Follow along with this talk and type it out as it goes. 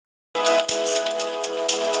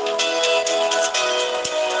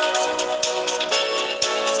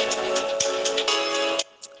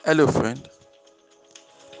Hello, friend.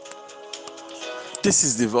 This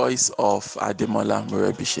is the voice of Ademola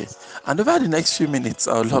Murebishe. And over the next few minutes,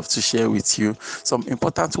 I would love to share with you some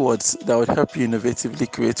important words that would help you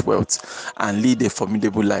innovatively create wealth and lead a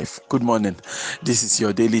formidable life. Good morning. This is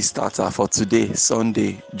your daily starter for today,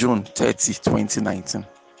 Sunday, June 30, 2019.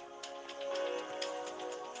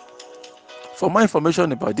 For more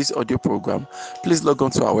information about this audio program, please log on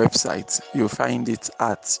to our website. You'll find it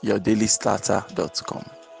at yourdailystarter.com.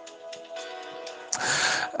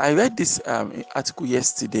 I read this article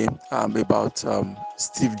yesterday about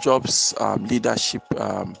Steve Jobs' leadership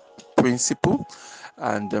principle,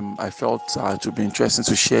 and I felt it would be interesting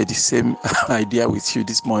to share the same idea with you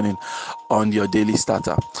this morning on your daily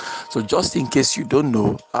starter. So, just in case you don't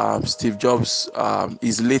know, Steve Jobs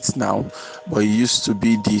is late now, but he used to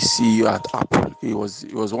be the CEO at Apple. He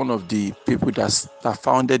was one of the people that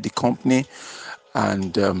founded the company,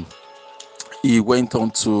 and he went on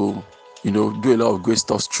to do a lot of great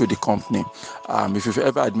stuff through the company. If you've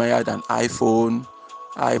ever admired an iPhone,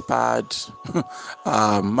 iPad,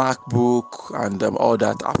 MacBook, and all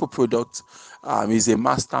that Apple products, is a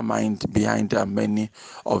mastermind behind many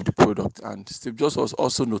of the products. And Steve Jobs was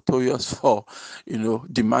also notorious for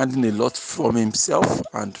demanding a lot from himself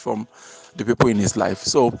and from the people in his life.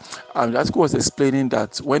 So the article was explaining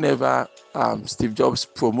that whenever Steve Jobs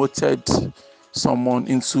promoted someone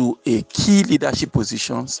into a key leadership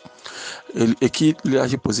positions, a key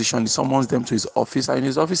leadership position, he summons them to his office, and in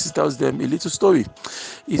his office he tells them a little story.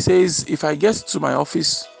 He says, if I get to my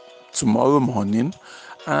office tomorrow morning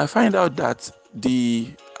and I find out that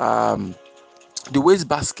the waste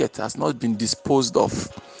basket has not been disposed of,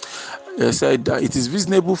 he said it is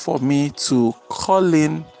reasonable for me to call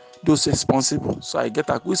in those responsible. So I get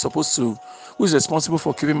who is responsible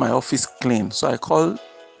for keeping my office clean. So I call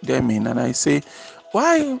them in and I say,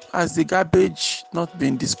 why has the garbage not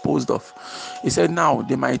been disposed of? He said, now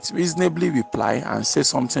they might reasonably reply and say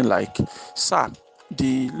something like, sir,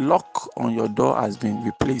 the lock on your door has been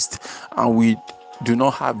replaced and we do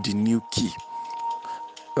not have the new key.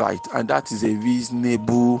 Right, and that's a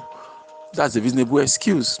reasonable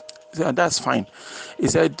excuse. So that's fine. He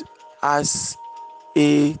said, as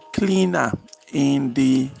a cleaner in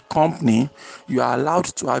the company, you are allowed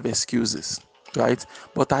to have excuses, right?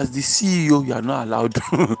 But as the CEO, you are not allowed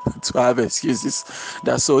to have excuses.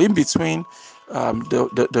 That's so in between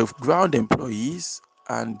the ground employees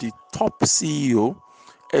and the top CEO,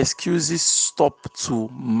 excuses stop to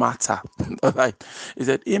matter. All right. Is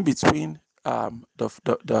that in between the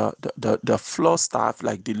floor staff,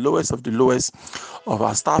 like the lowest of the lowest of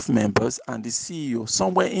our staff members, and the CEO,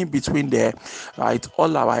 somewhere in between there, right?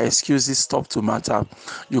 All our excuses stop to matter.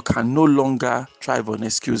 You can no longer thrive on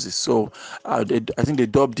excuses. So I think they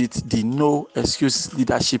dubbed it the no excuses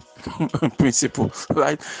leadership principle,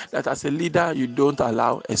 right? That as a leader, you don't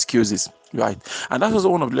allow excuses. Right, and that's also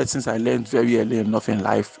one of the lessons I learned very early enough in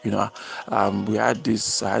life. I had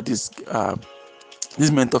this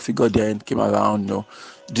mentor figure then came around,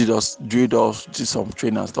 did some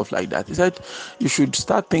training and stuff like that. He said, you should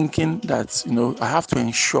start thinking that, I have to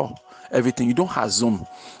ensure everything. You don't assume,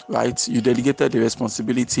 right? You delegated the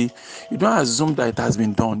responsibility. You don't assume that it has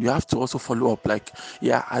been done. You have to also follow up, like,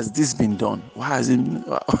 yeah, has this been done? Why hasn't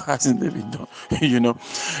it been done?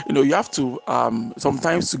 You have to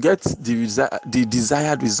sometimes to get the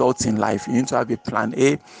desired results in life, you need to have a plan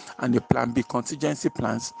A and a plan B, contingency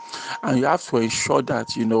plans, and you have to ensure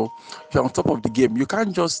that you're on top of the game. You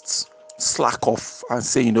can't just slack off and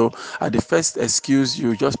say, at the first excuse,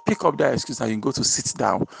 you just pick up that excuse and you go to sit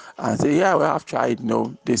down and say, yeah, well, I've tried.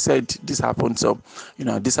 They said this happened, so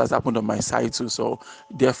this has happened on my side too, so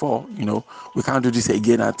therefore, we can't do this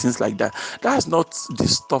again and things like that. That's not the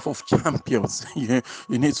stuff of champions. You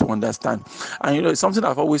need to understand. And it's something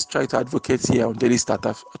I've always tried to advocate here on Daily Start.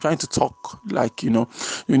 I'm trying to talk like, you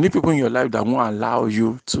need people in your life that won't allow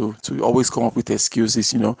you to always come up with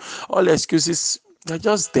excuses. All excuses, they're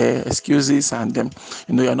just there, excuses, and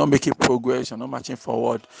you're not making progress, you're not marching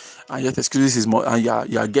forward, and yet excuses is more, and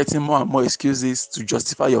you're getting more and more excuses to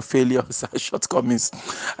justify your failures and shortcomings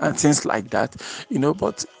and things like that.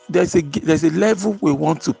 But there's a level we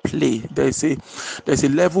want to play. There's a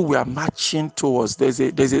level we are marching towards. There's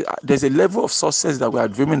a level of success that we are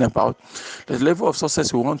dreaming about. There's a level of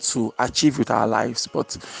success we want to achieve with our lives,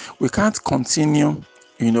 but we can't continue,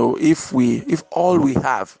 if all we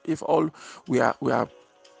have, if all we are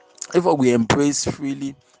if what we embrace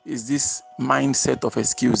freely is this mindset of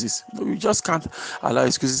excuses. You just can't allow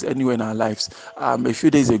excuses anywhere in our lives. A few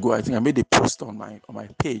days ago, I think I made a post on my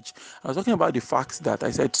page. I was talking about the fact that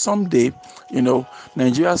I said someday,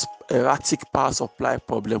 Nigeria's erratic power supply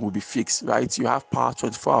problem will be fixed, right? You have power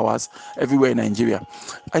 24 hours everywhere in Nigeria.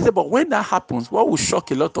 I said, but when that happens, what will shock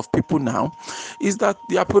a lot of people now is that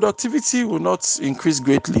their productivity will not increase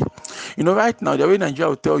greatly. Right now, the way Nigeria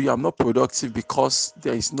will tell you I'm not productive because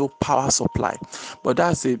there is no power supply. But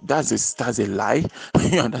that's a lie.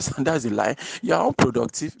 You understand? That's a lie. You are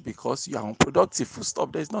unproductive because you are unproductive. Full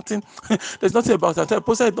stop. There's nothing. There's nothing about that. I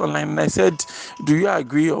posted it online and I said, "Do you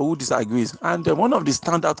agree or who disagrees?" And one of the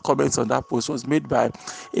standout comments on that post was made by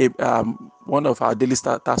one of our Daily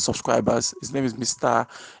Starter subscribers. His name is Mr.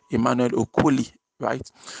 Emmanuel Okoli.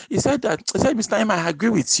 Right? He said, Mr. M, I agree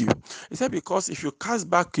with you. He said, because if you cast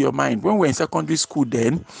back your mind, when we were in secondary school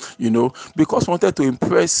then, because we wanted to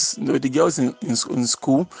impress the girls in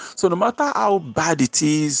school. So no matter how bad it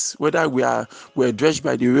is, whether we're drenched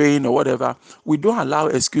by the rain or whatever, we don't allow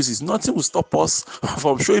excuses. Nothing will stop us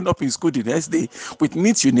from showing up in school the next day with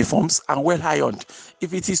neat uniforms and well ironed.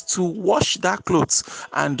 If it is to wash that clothes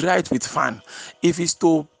and dry it with fan, if it's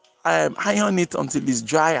to iron it until it's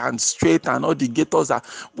dry and straight and all the gaiters are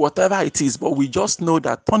whatever it is, but we just know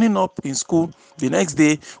that turning up in school the next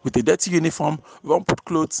day with a dirty uniform, rumpled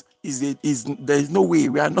clothes there is no way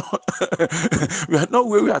we are not we are not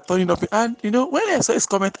where we are turning up. And when I saw his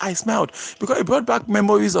comment, I smiled because it brought back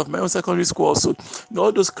memories of my own secondary school also.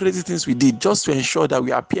 All those crazy things we did just to ensure that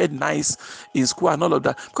we appeared nice in school and all of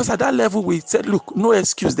that, because at that level we said, look, no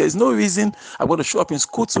excuse, there's no reason I'm going to show up in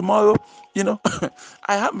school tomorrow.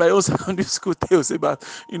 I had my own secondary school tales about,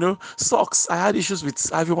 socks. I had issues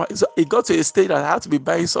with everyone. So it got to a stage that I had to be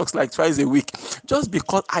buying socks like twice a week just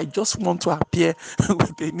because I just want to appear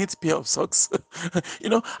with a neat pair of socks.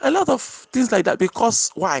 A lot of things like that.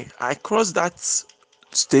 Because why? I crossed that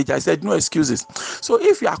stage. I said no excuses. So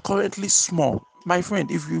if you are currently small, my friend,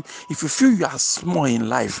 if you feel you are small in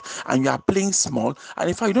life and you are playing small, and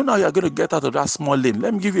in fact you don't know how you are going to get out of that small lane,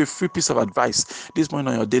 let me give you a free piece of advice this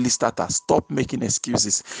morning on your daily starter. Stop making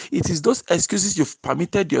excuses. It is those excuses you've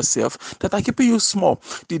permitted yourself that are keeping you small.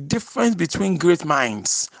 The difference between great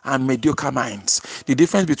minds and mediocre minds, the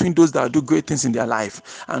difference between those that do great things in their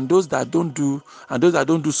life and those that don't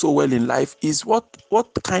do so well in life is what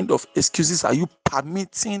kind of excuses are you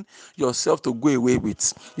permitting yourself to go away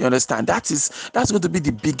with. You understand? That's going to be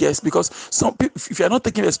the biggest, because some people, if you're not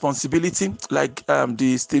taking responsibility, like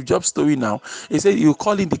the Steve Jobs story now, he said you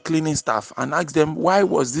call in the cleaning staff and ask them, why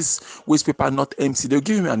was this waste paper not empty? They'll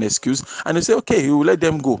give me an excuse and they say, okay, you will let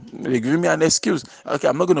them go. They give me an excuse. Okay,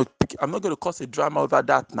 I'm not going to cause a drama over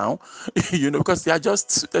that now, because they're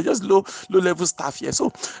just low level staff here.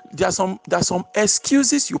 So there are some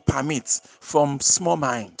excuses you permit from small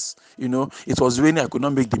minds. It was raining, I could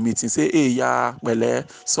not make the meeting. Say, hey, yeah, well,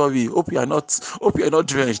 sorry, hope you are not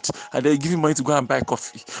drenched. And they give you money to go and buy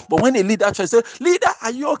coffee. But when a leader tries to say, leader,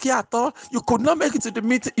 are you okay at all? You could not make it to the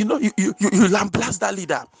meeting. You lambaste that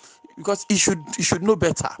leader, because he should know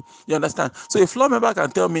better. You understand? So a floor member can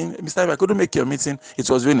tell me, Mr. I couldn't make your meeting, it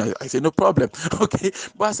was raining. I say, no problem. Okay.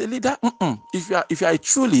 But as a leader, if you are a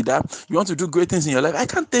true leader, you want to do great things in your life, I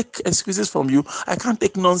can't take excuses from you. I can't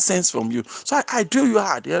take nonsense from you. So I drill you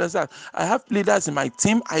hard. You understand? I have leaders in my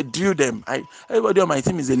team. I drill them. Everybody on my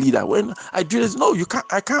team is a leader. When I drill this, no, you can't.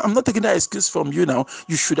 I can't. I'm not taking that excuse from you now.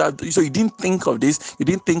 You should have. So you didn't think of this. You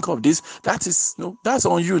didn't think of this. That is that's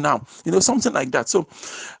on you now. Something like that. So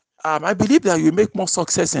I believe that you make more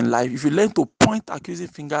success in life if you learn to point accusing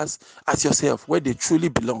fingers at yourself where they truly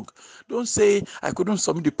belong. Don't say, I couldn't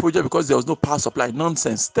submit the project because there was no power supply.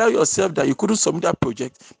 Nonsense. Tell yourself that you couldn't submit that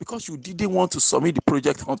project because you didn't want to submit the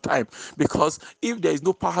project on time. Because if there is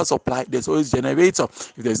no power supply, there's always generator.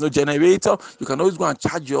 If there's no generator, you can always go and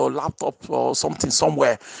charge your laptop or something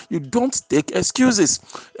somewhere. You don't take excuses.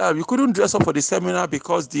 You couldn't dress up for the seminar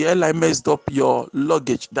because the airline messed up your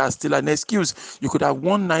luggage. That's still an excuse. You could have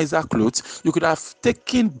worn nicer clothes. You could have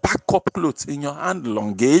taken backup clothes in your hand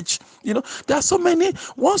luggage. There are so many.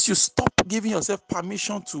 Once you stop giving yourself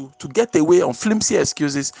permission to get away on flimsy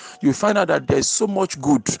excuses, you find out that there's so much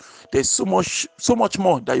good. There's so much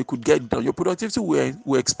more that you could get done. Your productivity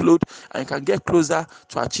will explode and you can get closer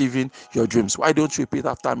to achieving your dreams. Why don't you repeat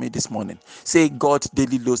after me this morning? Say, God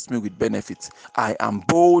daily loads me with benefits. I am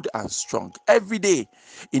bold and strong. Every day,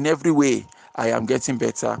 in every way, I am getting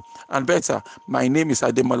better and better. My name is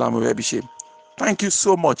Ademola Morebise. Thank you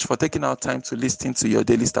so much for taking our time to listen to your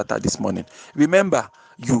daily starter this morning. Remember,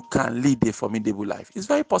 you can lead a formidable life. It's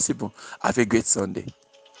very possible. Have a great Sunday.